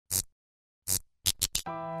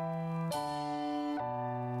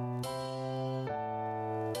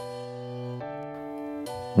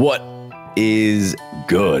What is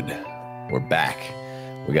good? We're back.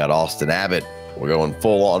 We got Austin Abbott. We're going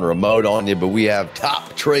full on remote on you, but we have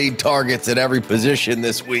top trade targets at every position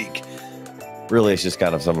this week. Really, it's just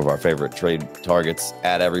kind of some of our favorite trade targets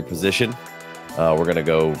at every position. We're going to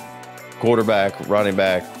go quarterback, running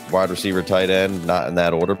back, wide receiver, tight end, not in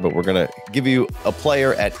that order, but we're going to give you a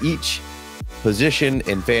player at each position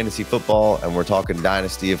in fantasy football, and we're talking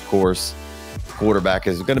Dynasty, of course. Quarterback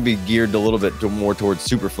is going to be geared a little bit more towards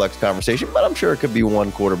Superflex conversation, but I'm sure it could be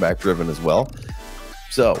one quarterback driven as well.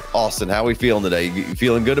 So, Austin, how are we feeling today? You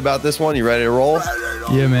feeling good about this one? You ready to roll?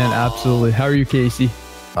 Yeah, man, absolutely. How are you, Casey?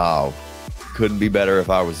 Oh, couldn't be better if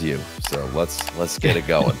I was you. So let's get it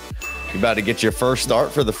going. You about to get your first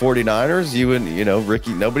start for the 49ers? You and,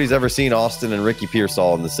 Ricky, nobody's ever seen Austin and Ricky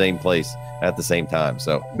Pearsall in the same place at the same time.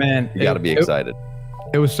 So, man, you got to be excited.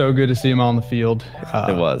 It was so good to see him on the field.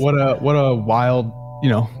 It was. What a wild,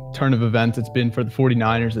 turn of events it's been for the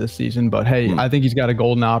 49ers this season. But hey, I think he's got a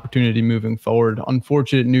golden opportunity moving forward.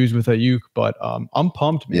 Unfortunate news with Ayuk, but I'm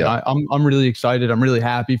pumped, man. Yeah. I'm really excited. I'm really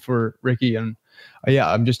happy for Ricky, and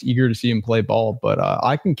I'm just eager to see him play ball. But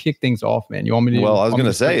I can kick things off, man. You want me to? Well, I was going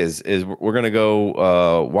to say is we're going to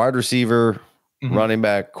go wide receiver, running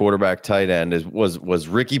back, quarterback, tight end. Was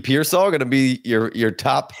Ricky Pearsall going to be your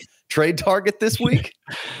top trade target this week?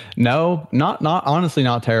 No, not honestly,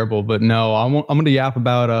 not terrible, but no, I'm going to yap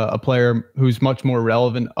about a player who's much more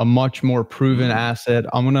relevant, a much more proven asset.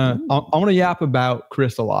 I'm going to yap about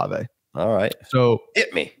Chris Olave. All right. So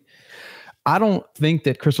hit me. I don't think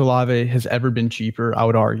that Chris Olave has ever been cheaper, I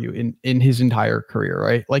would argue, in his entire career,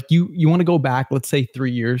 right? Like you want to go back, let's say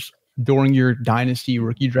 3 years during your dynasty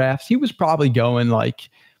rookie drafts, he was probably going like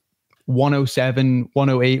 107,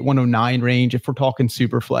 108, 109 range. If we're talking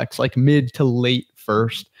super flex, like mid to late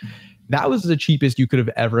first, that was the cheapest you could have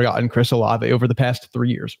ever gotten Chris Olave over the past 3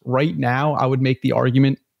 years. Right now, I would make the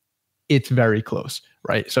argument it's very close,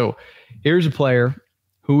 right? So here's a player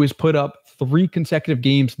who has put up 3 consecutive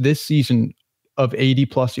games this season of 80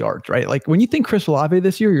 plus yards, right? Like when you think Chris Olave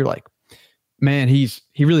this year, you're like, man, he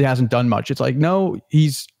really hasn't done much. It's like, no,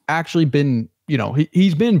 he's actually been,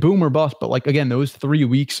 he's been boom or bust, but like, again, those 3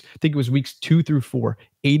 weeks, I think it was weeks 2 through 4,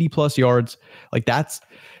 80 plus yards. Like that's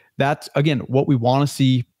again, what we want to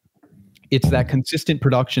see. It's that consistent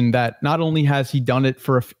production that not only has he done it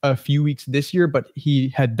for a few weeks this year, but he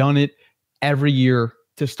had done it every year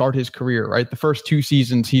to start his career, right? The first 2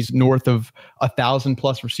 seasons, he's north of 1,000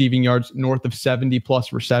 plus receiving yards, north of 70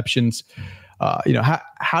 plus receptions.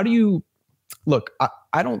 How do you look?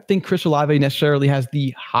 I don't think Chris Olave necessarily has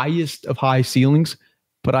the highest of high ceilings,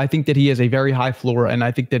 but I think that he has a very high floor. And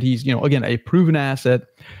I think that he's, again, a proven asset.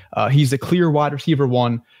 He's a clear wide receiver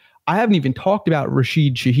 1. I haven't even talked about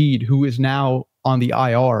Rashid Shaheed, who is now on the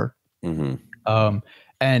IR.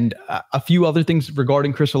 And a few other things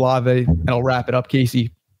regarding Chris Olave, and I'll wrap it up,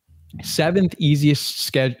 Casey. 7th easiest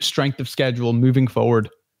strength of schedule moving forward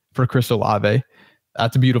for Chris Olave.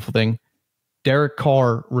 That's a beautiful thing. Derek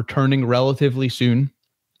Carr returning relatively soon.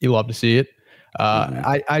 You love to see it.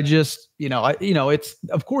 I just, it's,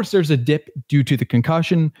 of course there's a dip due to the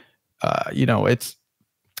concussion. It's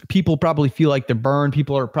people probably feel like they're burned.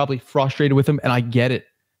 People are probably frustrated with him, and I get it.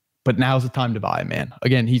 But now's the time to buy, man.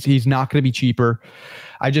 Again, he's not going to be cheaper.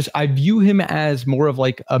 I view him as more of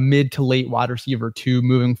like a mid to late wide receiver 2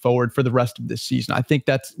 moving forward for the rest of this season. I think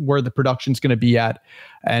that's where the production's going to be at.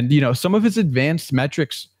 And, some of his advanced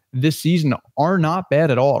metrics this season are not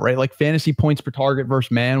bad at all, right? Like fantasy points per target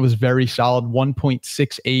versus man was very solid,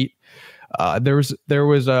 1.68. There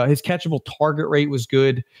was his catchable target rate was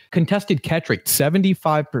good. Contested catch rate,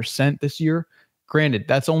 75% this year. Granted,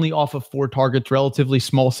 that's only off of 4 targets, relatively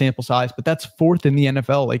small sample size, but that's 4th in the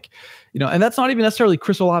NFL. Like, and that's not even necessarily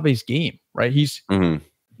Chris Olave's game, right?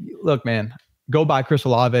 Look, man, go buy Chris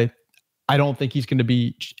Olave. I don't think he's going to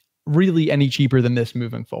be really any cheaper than this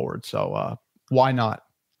moving forward. So why not?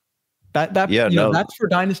 That's for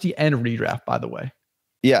Dynasty and Redraft, by the way.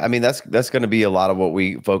 Yeah, I mean, that's going to be a lot of what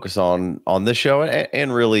we focus on this show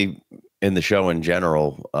and really in the show in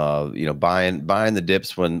general. Buying the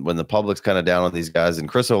dips when the public's kind of down on these guys. And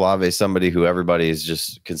Chris Olave is somebody who everybody is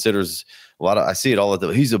just considers a lot of. I see it all at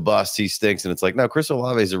he's a bust, he stinks, and it's like, no, Chris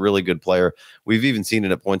Olave is a really good player. We've even seen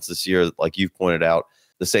it at points this year, like you've pointed out.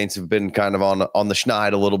 The Saints have been kind of on the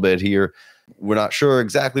schneid a little bit here. We're not sure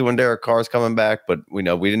exactly when Derek Carr is coming back, but we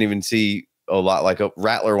didn't even see a lot. Like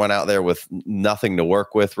Rattler went out there with nothing to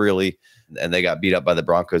work with really, and they got beat up by the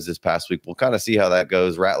Broncos this past week. We'll kind of see how that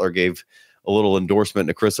goes. Rattler gave a little endorsement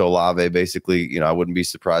to Chris Olave. Basically, I wouldn't be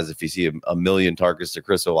surprised if you see a million targets to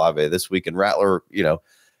Chris Olave this week. And Rattler,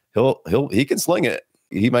 he can sling it.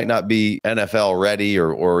 He might not be NFL ready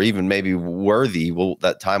or even maybe worthy.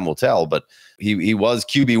 That time will tell. But he was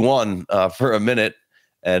QB1 for a minute,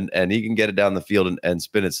 and he can get it down the field and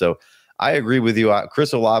spin it. So I agree with you.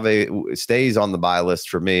 Chris Olave stays on the buy list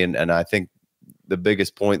for me, and I think the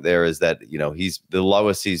biggest point there is that, he's the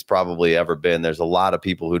lowest he's probably ever been. There's a lot of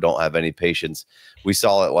people who don't have any patience. We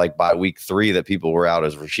saw it like by week 3 that people were out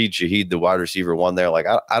as Rashid Shaheed, the wide receiver, one there. Like,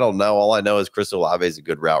 I don't know. All I know is Chris Olave is a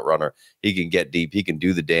good route runner. He can get deep. He can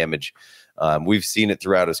do the damage. We've seen it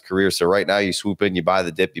throughout his career. So right now you swoop in, you buy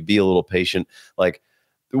the dip, you be a little patient. Like,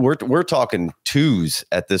 we're talking 2s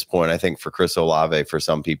at this point, I think, for Chris Olave for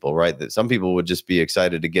some people, right? That some people would just be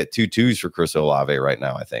excited to get 2 2s for Chris Olave right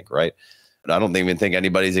now, I think, right? And I don't even think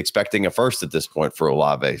anybody's expecting a first at this point for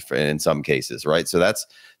Olave in some cases, right? So that's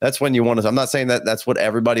when you want to. I'm not saying that that's what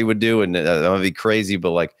everybody would do, and that would be crazy,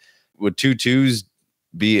 but like, would 2 2s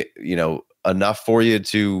be enough for you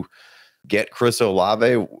to get Chris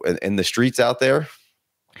Olave in the streets out there?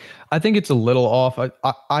 I think it's a little off.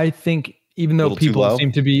 I think even though people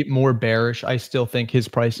seem to be more bearish, I still think his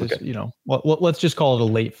price is, let's just call it a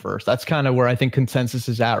late first. That's kind of where I think consensus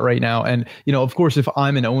is at right now. And, of course, if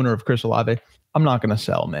I'm an owner of Chris Olave, I'm not going to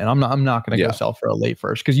sell, man. I'm not going to go sell for a late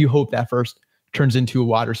first, because you hope that first turns into a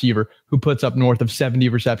wide receiver who puts up north of 70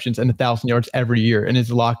 receptions and 1,000 yards every year and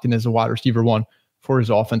is locked in as a wide receiver 1 for his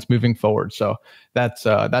offense moving forward. So that's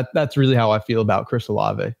really how I feel about Chris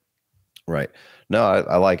Olave. Right. No,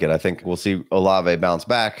 I like it. I think we'll see Olave bounce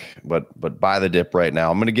back, but buy the dip right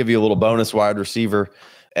now. I'm going to give you a little bonus wide receiver.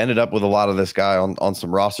 Ended up with a lot of this guy on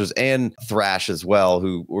some rosters, and Thrash as well,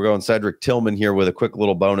 who we're going Cedric Tillman here with a quick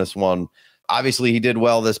little bonus one. Obviously, he did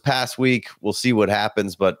well this past week. We'll see what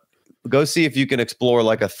happens, but go see if you can explore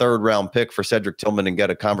like a 3rd round pick for Cedric Tillman and get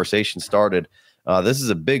a conversation started. This is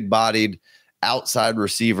a big-bodied outside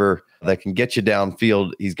receiver that can get you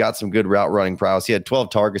downfield. He's got some good route running prowess. He had 12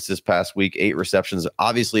 targets this past week, 8 receptions.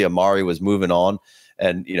 Obviously, Amari was moving on.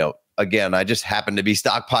 And, again, I just happened to be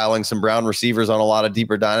stockpiling some Brown receivers on a lot of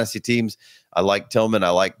deeper dynasty teams. I like Tillman. I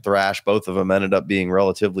like Thrash. Both of them ended up being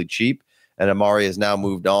relatively cheap. And Amari has now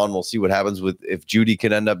moved on. We'll see what happens with if Judy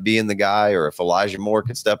can end up being the guy, or if Elijah Moore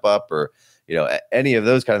can step up, or any of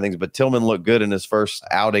those kind of things. But Tillman looked good in his first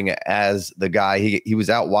outing as the guy. He was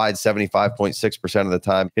out wide 75.6% of the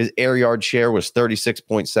time. His air yard share was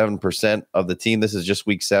 36.7% of the team. This is just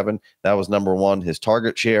week 7. That was number 1. His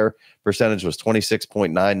target share percentage was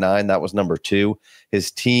 26.99. That was number 2.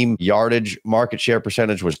 His team yardage market share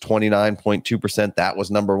percentage was 29.2%. That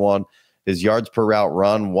was number 1. His yards per route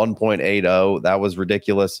run, 1.80. That was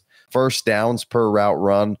ridiculous. First downs per route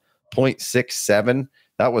run, 0.67.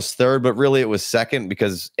 That was 3rd, but really it was 2nd,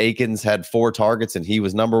 because Akins had 4 targets and he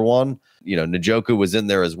was number 1. Njoku was in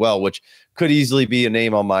there as well, which could easily be a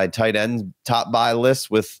name on my tight end top buy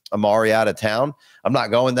list with Amari out of town. I'm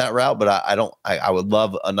not going that route, but I would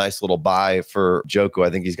love a nice little buy for Njoku.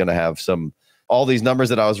 I think he's going to have all these numbers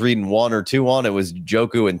that I was reading 1 or 2 on. It was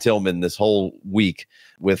Njoku and Tillman this whole week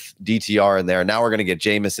with DTR in there. Now we're going to get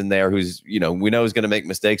Jameis in there, who's, we know is going to make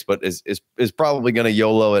mistakes, but is probably going to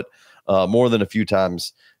YOLO it more than a few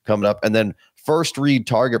times coming up. And then first read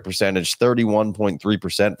target percentage,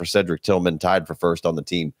 31.3% for Cedric Tillman, tied for first on the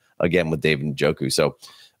team, again with David Njoku. So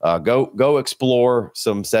go explore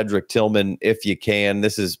some Cedric Tillman if you can.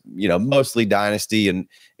 This is, mostly dynasty and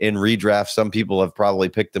in redraft. Some people have probably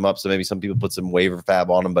picked him up, so maybe some people put some waiver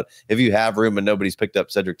fab on him. But if you have room and nobody's picked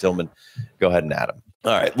up Cedric Tillman, go ahead and add him.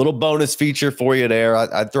 All right, little bonus feature for you there.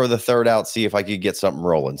 I'd throw the 3rd out, see if I could get something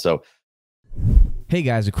rolling. So, hey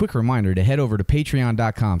guys, a quick reminder to head over to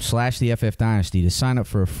patreon.com/the FF Dynasty to sign up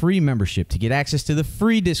for a free membership to get access to the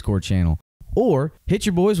free Discord channel. Or hit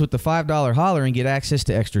your boys with the $5 holler and get access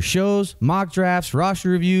to extra shows, mock drafts, roster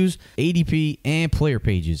reviews, ADP, and player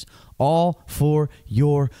pages. All for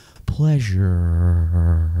your pleasure.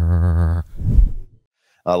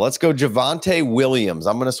 Let's go Javonte Williams.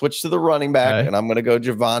 I'm going to switch to the running back, and I'm going to go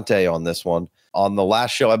Javonte on this one. On the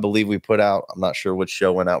last show, I believe we put out, I'm not sure which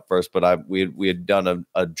show went out first, but we had done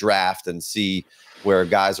a draft and see where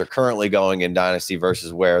guys are currently going in Dynasty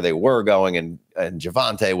versus where they were going. And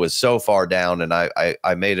Javonte was so far down, and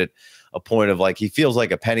I made it a point of like, he feels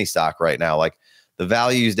like a penny stock right now. Like, the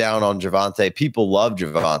value's down on Javonte. People love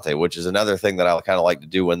Javonte, which is another thing that I kind of like to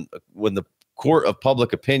do when the court of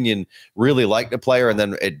public opinion really like the player and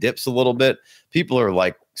then it dips a little bit. People are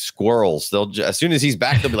like squirrels. They'll as soon as he's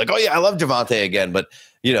back, they'll be like, oh yeah, I love Javonte again. But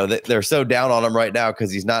they're so down on him right now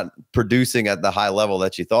because he's not producing at the high level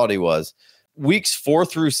that you thought he was. Weeks 4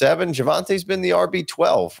 through 7, Javonte's been the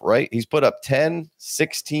RB12, right? He's put up 10,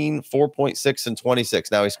 16, 4.6, and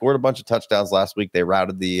 26. Now, he scored a bunch of touchdowns last week. They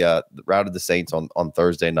routed the Saints on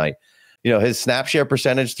Thursday night. his snap share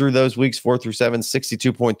percentage through those weeks, 4 through 7,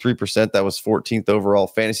 62.3%. That was 14th overall.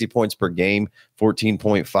 Fantasy points per game,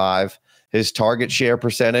 14.5. His target share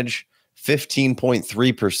percentage,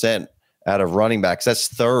 15.3% out of running backs. That's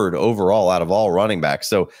third overall out of all running backs.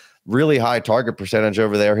 So really high target percentage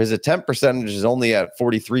over there. His attempt percentage is only at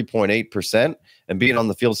 43.8%, and being on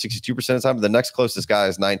the field 62% of the time. The next closest guy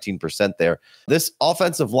is 19% there. This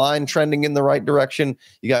offensive line trending in the right direction.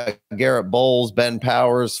 You got Garrett Bowles, Ben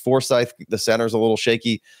Powers, Forsyth, the center's a little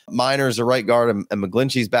shaky. Minor's a right guard, and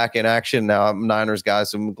McGlinchey's back in action. Now, I'm a Niners guy,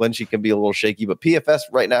 so McGlinchey can be a little shaky, but PFS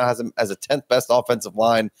right now has him as a 10th best offensive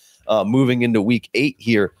line moving into week 8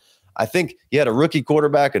 here. I think you had a rookie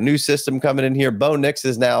quarterback, a new system coming in here. Bo Nix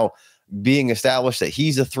is now being established that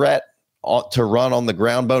he's a threat to run on the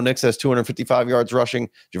ground. Bo Nix has 255 yards rushing.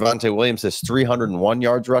 Javonte Williams has 301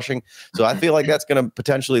 yards rushing. So I feel like that's going to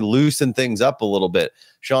potentially loosen things up a little bit.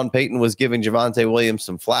 Sean Payton was giving Javonte Williams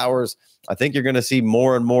some flowers. I think you're going to see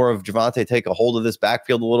more and more of Javonte take a hold of this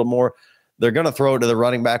backfield a little more. They're going to throw it to the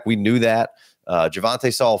running back. We knew that.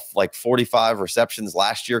 Javonte saw like 45 receptions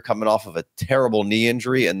last year coming off of a terrible knee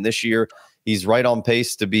injury. And this year he's right on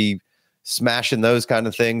pace to be smashing those kind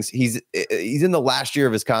of things. He's in the last year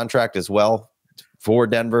of his contract as well for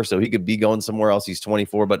Denver, so he could be going somewhere else. He's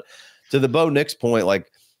 24. But to the Bo Nix point, like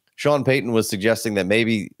Sean Payton was suggesting that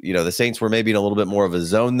maybe, the Saints were maybe in a little bit more of a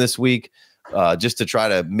zone this week, just to try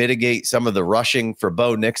to mitigate some of the rushing for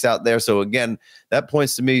Bo Nix out there. So again, that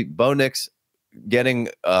points to me, Bo Nix getting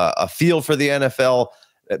a feel for the NFL,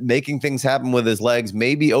 making things happen with his legs,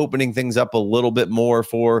 maybe opening things up a little bit more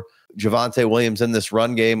for Javonte Williams in this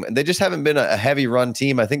run game. And they just haven't been a heavy run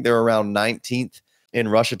team. I think they're around 19th in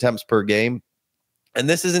rush attempts per game. And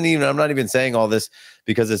this isn't even, I'm not even saying all this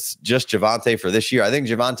because it's just Javonte for this year. I think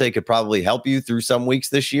Javonte could probably help you through some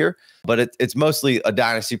weeks this year, but it's mostly a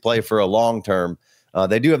dynasty play for a long term.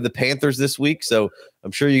 They do have the Panthers this week, so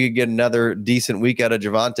I'm sure you could get another decent week out of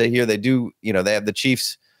Javonte here. They do, they have the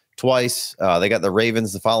Chiefs twice. They got the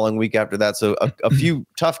Ravens the following week after that. So a few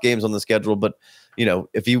tough games on the schedule, but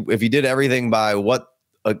if you did everything by what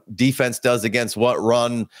a defense does against what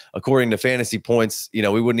run according to fantasy points,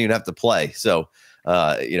 we wouldn't even have to play. So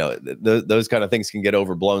those kind of things can get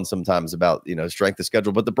overblown sometimes about strength of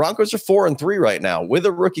schedule. But the Broncos are 4-3 right now with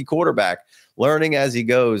a rookie quarterback, learning as he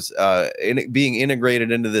goes, being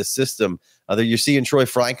integrated into this system. You're seeing Troy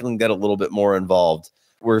Franklin get a little bit more involved.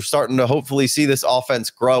 We're starting to hopefully see this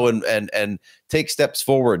offense grow and take steps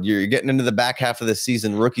forward. You're getting into the back half of the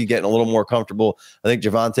season, rookie getting a little more comfortable. I think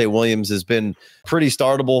Javonte Williams has been pretty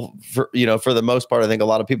startable for the most part. I think a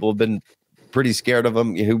lot of people have been pretty scared of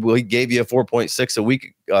him. He gave you a 4.6 a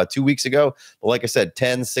week 2 weeks ago. But like I said,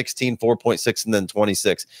 10, 16, 4.6, and then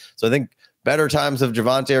 26. So I think better times of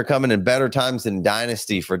Javonte are coming, and better times in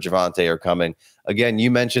Dynasty for Javonte are coming. Again,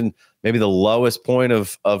 you mentioned maybe the lowest point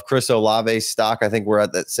of Chris Olave's stock. I think we're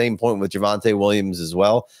at that same point with Javonte Williams as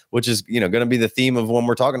well, which is going to be the theme of when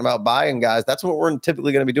we're talking about buying guys. That's what we're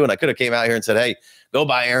typically going to be doing. I could have came out here and said, hey, go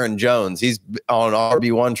buy Aaron Jones. He's on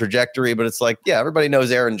RB1 trajectory, but it's like, yeah, everybody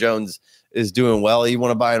knows Aaron Jones is doing well. You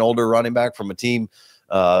want to buy an older running back from a team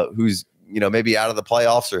who's maybe out of the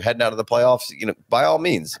playoffs or heading out of the playoffs, by all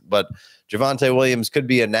means. But Javonte Williams could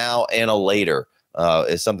be a now and a later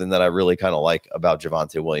is something that I really kind of like about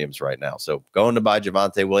Javonte Williams right now. So going to buy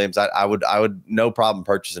Javonte Williams, I would no problem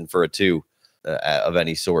purchasing for a 2 of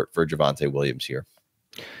any sort for Javonte Williams here.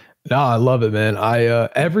 No, I love it, man.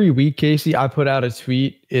 Every week, Casey, I put out a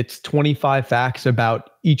tweet. It's 25 facts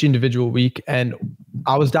about each individual week. And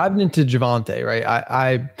I was diving into Javonte, right?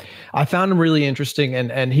 I found him really interesting.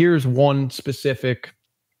 And here's one specific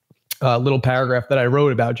little paragraph that I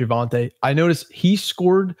wrote about Javonte. I noticed he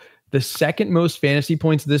scored the second most fantasy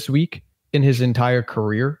points this week in his entire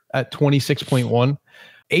career at 26.1.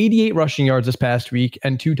 88 rushing yards this past week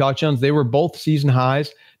and 2 touchdowns. They were both season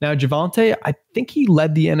highs. Now, Javonte, I think he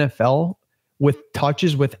led the NFL with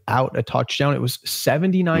touches without a touchdown. It was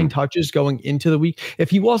 79 touches going into the week. If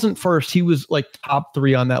he wasn't first, he was like top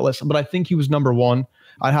 3 on that list, but I think he was number 1.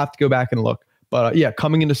 I'd have to go back and look. But yeah,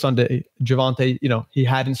 coming into Sunday, Javonte, he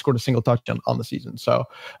hadn't scored a single touchdown on the season. So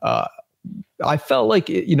I felt like,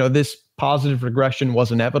 this positive regression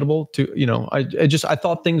was inevitable to, I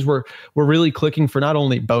thought things were really clicking for not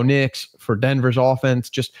only Bo Nix, for Denver's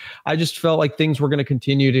offense. I just felt like things were going to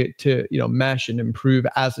continue to mesh and improve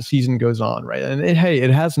as the season goes on. Right. And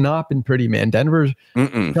it has not been pretty, man. Denver's,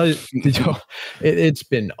 it's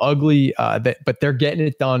been ugly, but they're getting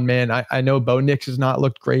it done, man. I know Bo Nix has not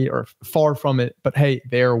looked great or far from it, but hey,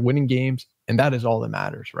 they're winning games. And that is all that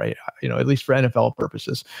matters, right? At least for NFL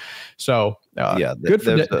purposes. So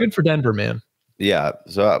good for Denver, man. Yeah,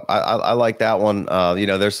 so I like that one.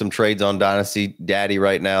 There's some trades on Dynasty Daddy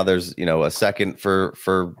right now. There's a second for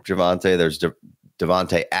Javonte. There's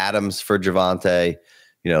Devontae Adams for Javonte.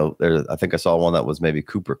 I think I saw one that was maybe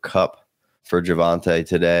Cooper Kupp for Javonte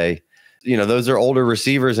today. Those are older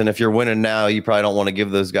receivers, and if you're winning now, you probably don't want to give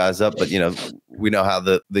those guys up. But we know how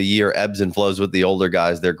the year ebbs and flows with the older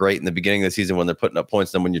guys. They're great in the beginning of the season when they're putting up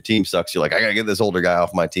points. Then when your team sucks, you're like, I gotta get this older guy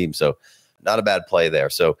off my team. So not a bad play there.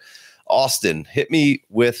 So Austin, hit me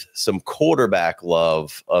with some quarterback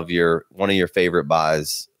love of one of your favorite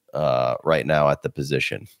buys right now at the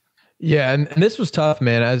position. Yeah, and this was tough,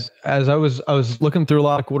 man. As I was looking through a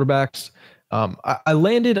lot of quarterbacks. I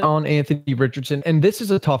landed on Anthony Richardson, and this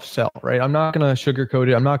is a tough sell, right? I'm not going to sugarcoat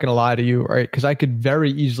it. I'm not going to lie to you, right? Because I could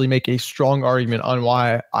very easily make a strong argument on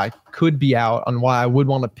why I could be out, on why I would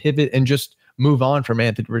want to pivot and just move on from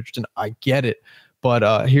Anthony Richardson. I get it.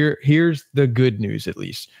 But here's the good news, at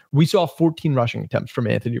least. We saw 14 rushing attempts from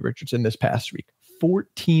Anthony Richardson this past week.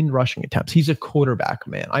 14 rushing attempts. He's a quarterback,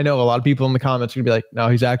 man. I know a lot of people in the comments are gonna be like, no,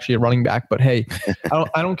 he's actually a running back. But hey,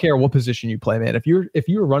 I don't care what position you play, man. If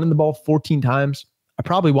you're running the ball 14 times, I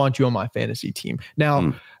probably want you on my fantasy team.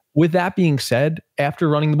 Now, with that being said, after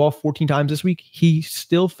running the ball 14 times this week, he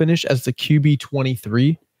still finished as the QB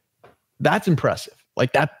 23. That's impressive.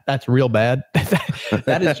 Like that's real bad.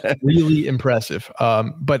 That is really impressive.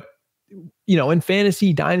 But in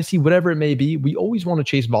fantasy, dynasty, whatever it may be, we always want to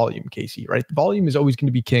chase volume, Casey, right? The volume is always going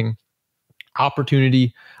to be king.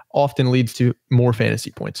 Opportunity often leads to more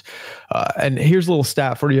fantasy points. And here's a little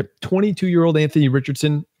stat for you. 22-year-old Anthony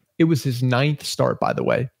Richardson, it was his 9th start, by the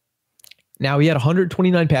way. Now, he had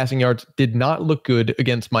 129 passing yards, did not look good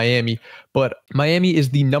against Miami, but Miami is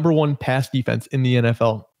the #1 pass defense in the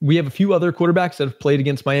NFL. We have a few other quarterbacks that have played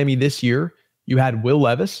against Miami this year. You had Will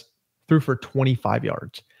Levis, threw for 25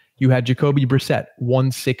 yards. You had Jacoby Brissett,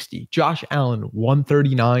 160. Josh Allen,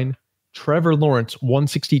 139. Trevor Lawrence,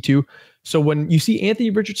 162. So when you see Anthony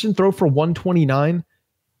Richardson throw for 129,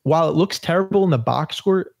 while it looks terrible in the box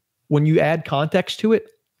score, when you add context to it,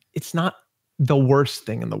 it's not the worst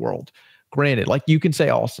thing in the world. Granted, like you can say,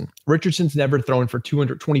 Austin, Richardson's never thrown for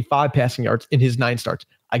 225 passing yards in his 9 starts.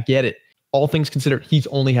 I get it. All things considered, he's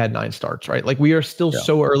only had 9 starts, right? Like we are still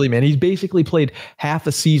so early, man. He's basically played half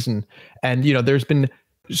a season. And, there's been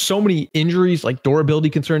so many injuries, like durability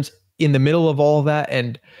concerns in the middle of all of that.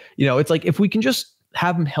 And, it's like if we can just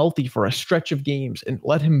have him healthy for a stretch of games and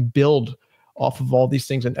let him build off of all these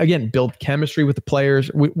things. And again, build chemistry with the players.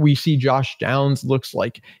 We see Josh Downs looks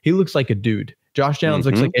like a dude. Josh Downs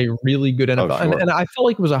looks like a really good NFL. Sure. And I felt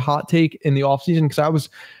like it was a hot take in the offseason because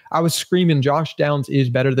I was screaming Josh Downs is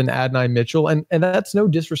better than Adonai Mitchell. And that's no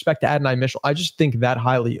disrespect to Adonai Mitchell. I just think that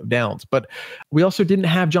highly of Downs. But we also didn't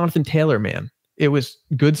have Jonathan Taylor, man. It was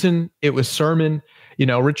Goodson. It was Sermon.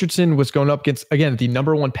 Richardson was going up against, again, the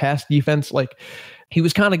 #1 pass defense. Like he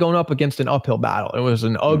was kind of going up against an uphill battle. It was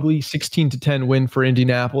an ugly 16-10 win for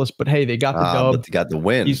Indianapolis, but hey, they got the dub. But they got the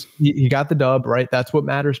win. He got the dub, right? That's what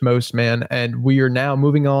matters most, man. And we are now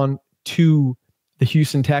moving on to the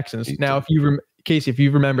Houston Texans. Now, Casey, if you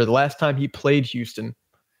remember, the last time he played Houston,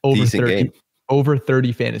 over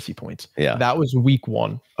 30 fantasy points. Yeah, that was week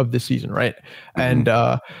 1 of the season, right? And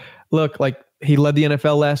look, like he led the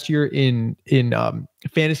NFL last year in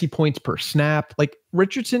fantasy points per snap. Like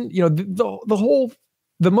Richardson,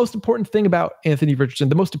 the most important thing about Anthony Richardson,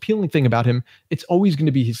 the most appealing thing about him, it's always going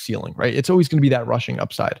to be his ceiling, right? It's always going to be that rushing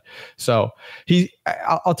upside. So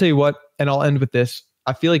I'll tell you what, and I'll end with this.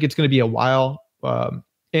 I feel like it's going to be a while.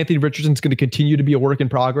 Anthony Richardson's going to continue to be a work in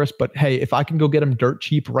progress, but hey, if I can go get him dirt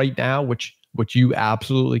cheap right now, which you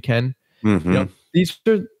absolutely can, these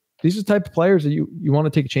are the type of players that you want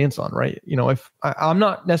to take a chance on, right? If I'm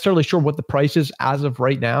not necessarily sure what the price is as of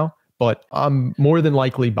right now, but I'm more than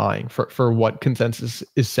likely buying for what consensus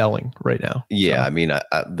is selling right now. Yeah, so. I mean,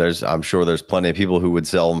 I'm sure there's plenty of people who would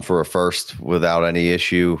sell them for a first without any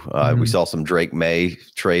issue. We saw some Drake May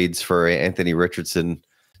trades for Anthony Richardson.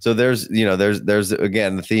 So there's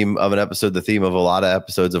again the theme of an episode, the theme of a lot of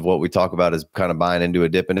episodes of what we talk about is kind of buying into a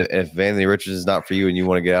dip. And if Anthony Richardson is not for you and you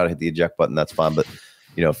want to get out and hit the eject button, that's fine. But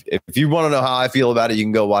if you want to know how I feel about it, you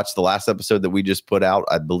can go watch the last episode that we just put out,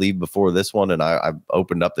 I believe, before this one. And I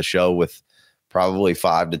opened up the show with probably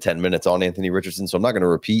 5 to 10 minutes on Anthony Richardson. So I'm not going to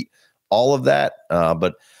repeat all of that.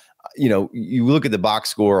 But you look at the box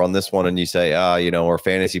score on this one and you say, or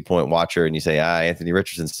fantasy point watcher, and you say, Anthony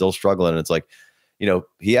Richardson's still struggling. And it's like,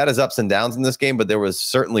 he had his ups and downs in this game, but there was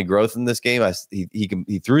certainly growth in this game.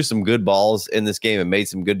 He threw some good balls in this game and made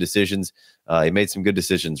some good decisions. He made some good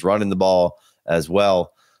decisions running the ball as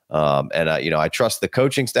well. I trust the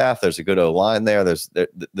coaching staff. There's a good O-line there. There's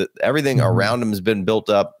everything around him has been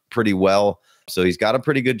built up pretty well. So he's got a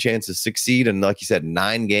pretty good chance to succeed. And like you said,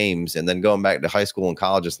 9 games, and then going back to high school and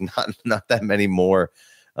college, it's not that many more.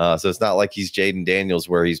 So it's not like he's Jaden Daniels,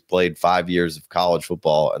 where he's played 5 years of college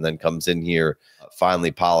football and then comes in here,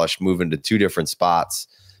 finally polished, moving to 2 different spots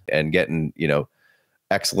and getting,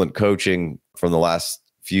 excellent coaching from the last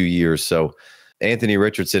few years. So Anthony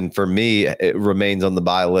Richardson, for me, it remains on the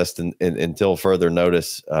buy list until further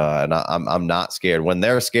notice. And I'm not scared. When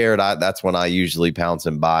they're scared, that's when I usually pounce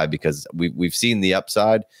and buy, because we've seen the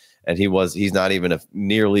upside, and he's not even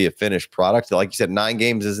nearly a finished product. Like you said, 9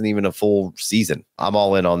 games isn't even a full season. I'm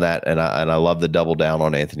all in on that, and I love the double down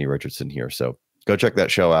on Anthony Richardson here. So go check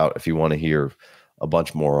that show out if you want to hear a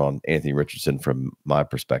bunch more on Anthony Richardson from my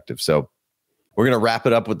perspective. So we're going to wrap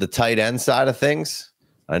it up with the tight end side of things.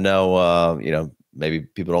 I know, maybe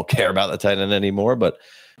people don't care about the tight end anymore, but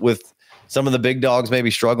with some of the big dogs maybe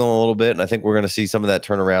struggling a little bit, and I think we're going to see some of that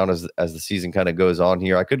turnaround as the season kind of goes on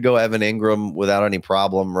here. I could go Evan Ingram without any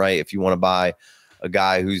problem, right? If you want to buy a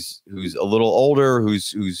guy who's a little older,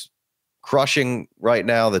 who's crushing right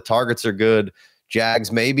now, the targets are good.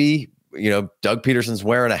 Jags, maybe, Doug Peterson's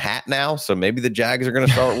wearing a hat now, so maybe the Jags are going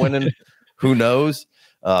to start winning. Who knows?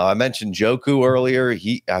 I mentioned Joku earlier.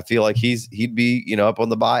 I feel like he'd be, up on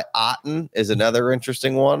the buy. Otten is another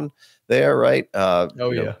interesting one there, right?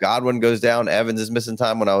 Godwin goes down. Evans is missing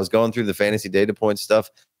time. When I was going through the fantasy data point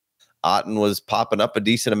stuff, Otten was popping up a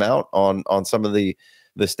decent amount on some of the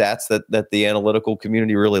stats that the analytical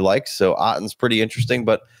community really likes. So Otten's pretty interesting,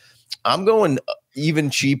 but I'm going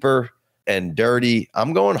even cheaper and dirty.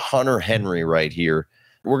 I'm going Hunter Henry right here.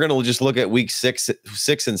 We're going to just look at week 6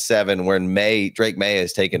 and 7, when Drake May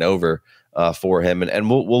has taken over for him. And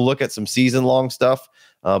we'll look at some season long stuff.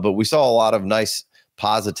 But we saw a lot of nice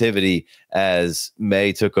positivity as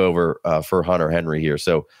May took over for Hunter Henry here.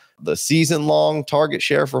 So the season long target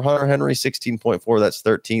share for Hunter Henry, 16.4, that's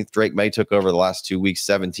 13th. Drake May took over the last 2 weeks,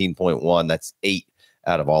 17.1. That's 8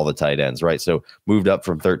 out of all the tight ends, right? So moved up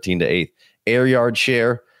from 13 to 8th. Air yard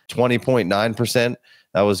share, 20.9%.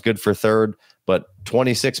 That was good for 3rd. But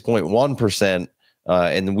 26.1%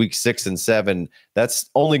 in week 6 and 7, that's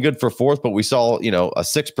only good for 4th. But we saw, a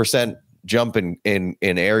 6% jump in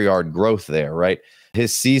air yard growth there, right?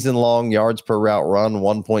 His season long yards per route run,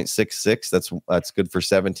 1.66. That's good for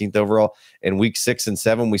 17th overall. In week 6 and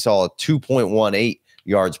 7, we saw a 2.18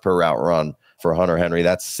 yards per route run for Hunter Henry.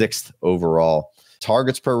 That's 6th overall.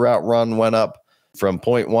 Targets per route run went up from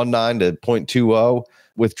 0.19 to 0.20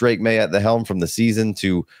 with Drake May at the helm from the season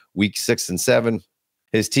to week 6 and 7.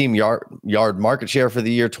 His team yard market share for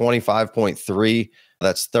the year, 25.3.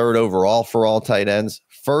 That's 3rd overall for all tight ends.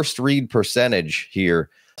 First read percentage here,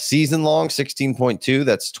 season long, 16.2.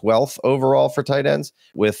 That's 12th overall for tight ends,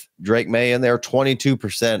 with Drake May in there,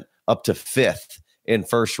 22%, up to 5th in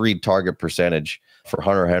first read target percentage for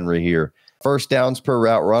Hunter Henry here. First downs per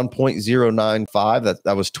route run, 0.095.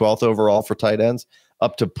 That was 12th overall for tight ends,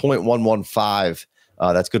 up to 0.115.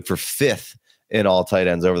 That's good for 5th in all tight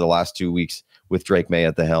ends over the last 2 weeks with Drake May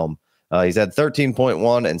at the helm. He's had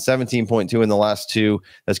 13.1 and 17.2 in the last 2.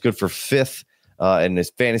 That's good for 5th in his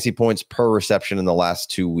fantasy points per reception in the last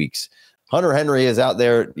 2 weeks. Hunter Henry is out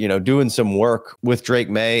there, doing some work with Drake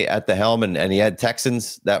May at the helm, and he had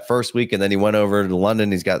Texans that first week, and then he went over to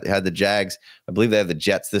London. Had the Jags. I believe they have the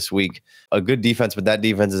Jets this week. A good defense, but that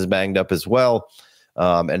defense is banged up as well.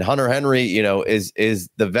 And Hunter Henry, is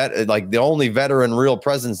the vet, like the only veteran real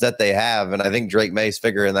presence that they have. And I think Drake May's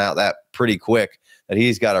figuring out that pretty quick, that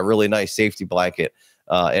he's got a really nice safety blanket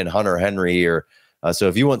in Hunter Henry here. So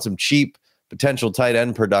if you want some cheap potential tight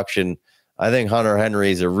end production, I think Hunter Henry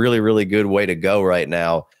is a really, really good way to go right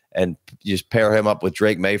now. And just pair him up with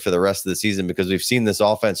Drake May for the rest of the season, because we've seen this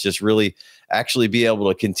offense just really actually be able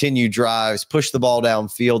to continue drives, push the ball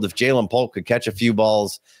downfield. If Jalen Polk could catch a few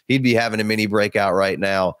balls, he'd be having a mini breakout right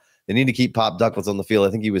now. They need to keep Pop Ducklets on the field.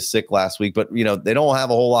 I think he was sick last week, but they don't have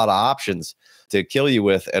a whole lot of options to kill you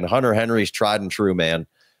with. And Hunter Henry's tried and true, man.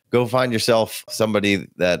 Go find yourself somebody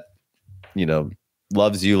that,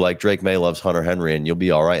 loves you like Drake May loves Hunter Henry, and you'll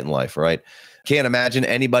be all right in life, right? Can't imagine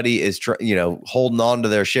anybody is holding on to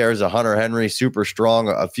their shares of Hunter Henry super strong.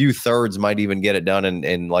 A few thirds might even get it done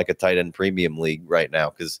in like a tight end premium league right now,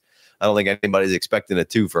 because I don't think anybody's expecting a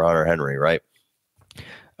 2 for Hunter Henry, right?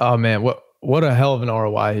 Oh man, what a hell of an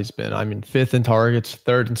ROI he's been. I mean, 5th in targets,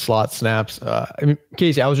 3rd in slot snaps.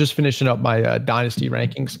 Casey, I was just finishing up my dynasty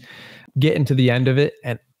rankings, getting to the end of it,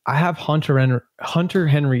 and I have Hunter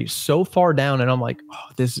Henry so far down, and I'm like, oh,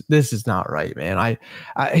 this is not right, man.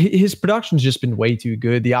 His production's just been way too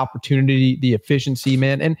good. The opportunity, the efficiency,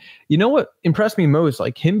 man. And you know what impressed me most?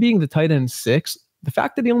 Like him being the tight end 6, the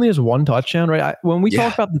fact that he only has 1 touchdown, right? When we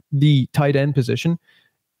talk about the tight end position,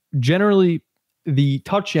 generally the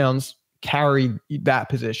touchdowns carry that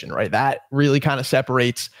position, right? That really kind of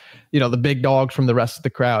separates, the big dogs from the rest of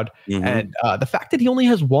the crowd. Mm-hmm. And the fact that he only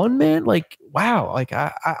has one, man, like, wow. Like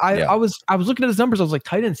I was looking at his numbers. I was like,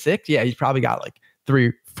 tight end 6. Yeah, he's probably got like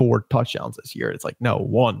 3-4 touchdowns this year. It's like, no,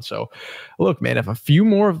 1. So look, man, if a few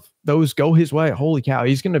more of those go his way, holy cow,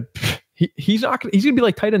 he's gonna be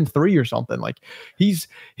like tight end 3 or something. Like he's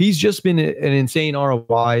just been an insane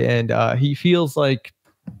ROI, and he feels like,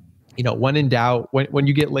 when in doubt, when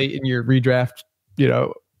you get late in your redraft,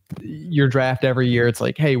 your draft every year, it's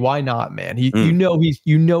like, hey, why not, man? He's going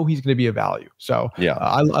to be a value. So yeah,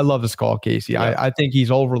 I love this call, Casey. Yeah. I think he's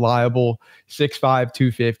all reliable. 6'5",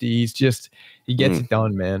 250. He gets it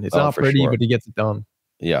done, man. It's not pretty, but he gets it done.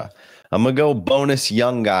 Yeah. I'm going to go bonus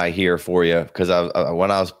young guy here for you, because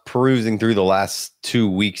when I was perusing through the last 2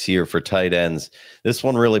 weeks here for tight ends, this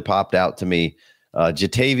one really popped out to me.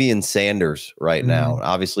 Tavion Sanders right now.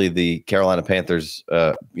 Obviously, the Carolina Panthers,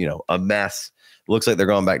 a mess. Looks like they're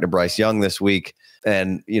going back to Bryce Young this week.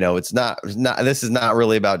 And, this is not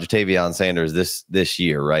really about Jatavion Sanders this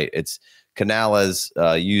year, right? It's Canales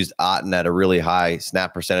used Otten at a really high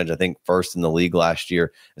snap percentage, I think first in the league last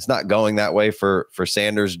year. It's not going that way for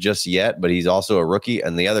Sanders just yet, but he's also a rookie,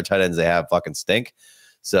 and the other tight ends they have fucking stink.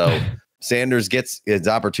 So Sanders gets his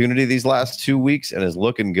opportunity these last 2 weeks and is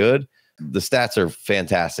looking good. The stats are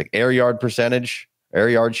fantastic. Air yard share,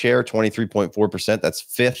 23.4%. That's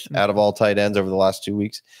 5th out of all tight ends over the last 2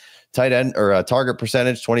 weeks. Tight end or target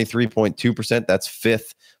percentage, 23.2%. That's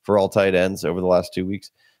 5th for all tight ends over the last 2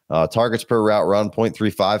 weeks. Targets per route run,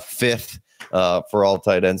 0.35, 5th for all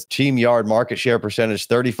tight ends. Team yard market share percentage,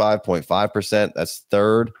 35.5%. That's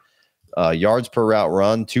 3rd. Yards per route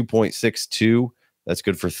run, 2.62. That's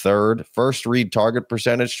good for 3rd. First read target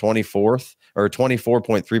percentage, 24th or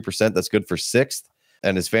 24.3%. That's good for 6th.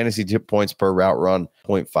 And his fantasy tip points per route run,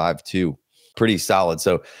 0.52. Pretty solid.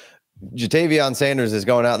 So Jatavion Sanders is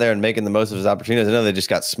going out there and making the most of his opportunities. I know they just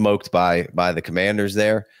got smoked by the Commanders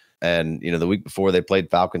there. And, the week before they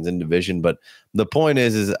played Falcons in division. But the point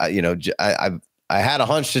is I had a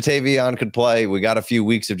hunch Jatavion could play. We got a few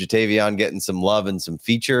weeks of Jatavion getting some love and some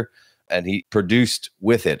feature, and he produced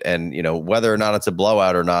with it. And, whether or not it's a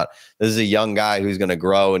blowout or not, this is a young guy who's going to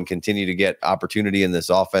grow and continue to get opportunity in this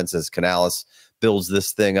offense as Canales builds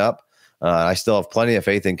this thing up. I still have plenty of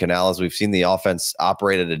faith in Canales. We've seen the offense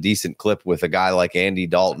operate at a decent clip with a guy like Andy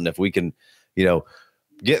Dalton. If we can,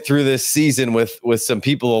 get through this season with some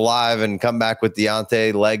people alive and come back with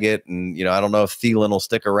Deontay Leggett. And, I don't know if Thielen will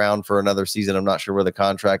stick around for another season. I'm not sure where the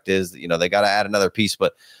contract is. They got to add another piece,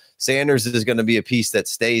 but Sanders is going to be a piece that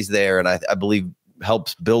stays there. And I believe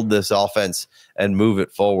helps build this offense and move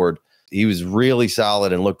it forward. He was really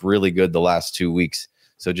solid and looked really good the last 2 weeks.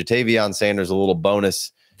 So Jatavion Sanders, a little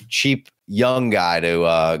bonus, cheap young guy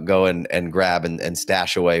to go and grab and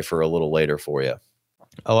stash away for a little later for you.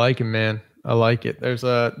 I like him, man. I like it. There's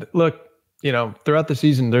look, throughout the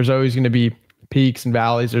season, there's always going to be peaks and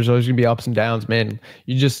valleys. There's always going to be ups and downs, man.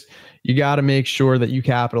 You got to make sure that you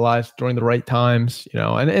capitalize during the right times,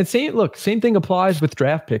 and same thing applies with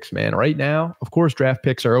draft picks, man. Right now, of course, draft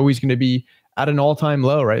picks are always going to be at an all-time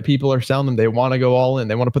low, right? People are selling them. They want to go all in.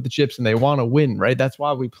 They want to put the chips and they want to win, right? That's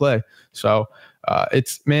why we play. So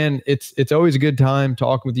it's always a good time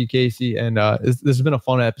talking with you, Casey. And this has been a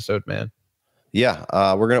fun episode, man. Yeah,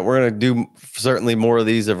 we're gonna do certainly more of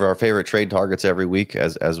these of our favorite trade targets every week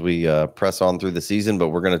as we press on through the season. But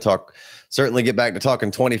we're gonna certainly get back to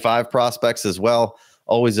talking 25 prospects as well.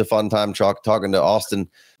 Always a fun time talking to Austin.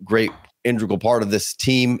 Great integral part of this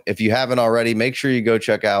team. If you haven't already, make sure you go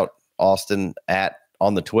check out Austin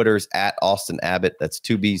on the Twitters at Austin Abbott. That's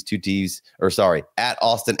 2 B's, 2 T's, at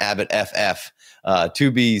Austin Abbott FF,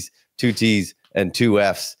 2 B's, 2 T's, and 2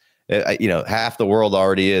 F's. Half the world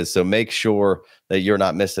already is. So make sure that you're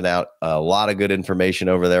not missing out. A lot of good information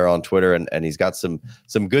over there on Twitter, and he's got some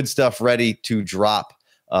good stuff ready to drop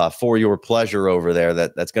for your pleasure over there.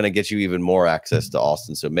 That's going to get you even more access to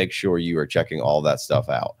Austin. So make sure you are checking all that stuff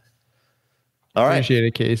out. All right. Appreciate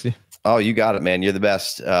it, Casey. Oh, you got it, man. You're the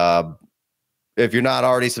best. If you're not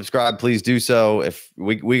already subscribed, please do so. If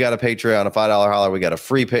we got a Patreon, a $5 holler, we got a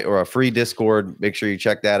free Discord. Make sure you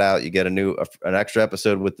check that out. You get an extra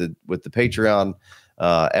episode with the Patreon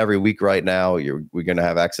every week right now. We're going to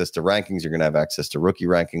have access to rankings. You're going to have access to rookie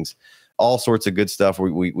rankings, all sorts of good stuff.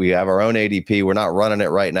 We have our own ADP. We're not running it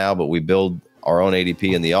right now, but we build our own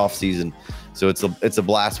ADP in the off season. So it's a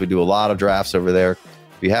blast. We do a lot of drafts over there.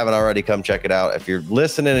 If you haven't already, come check it out. If you're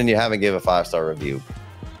listening and you haven't give a 5-star review,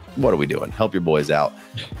 what are we doing? Help your boys out.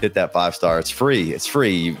 Hit that 5-star. It's free. You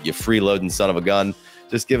freeloading son of a gun.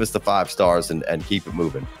 Just give us the 5 stars and keep it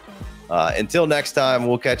moving. Until next time,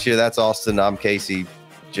 we'll catch you. That's Austin. I'm Casey.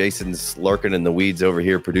 Jason's lurking in the weeds over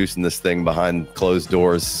here, producing this thing behind closed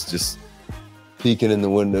doors, just peeking in the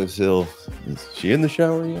windowsill. Is she in the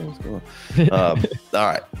shower yet? What's going on? All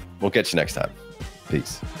right. We'll catch you next time.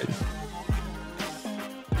 Peace.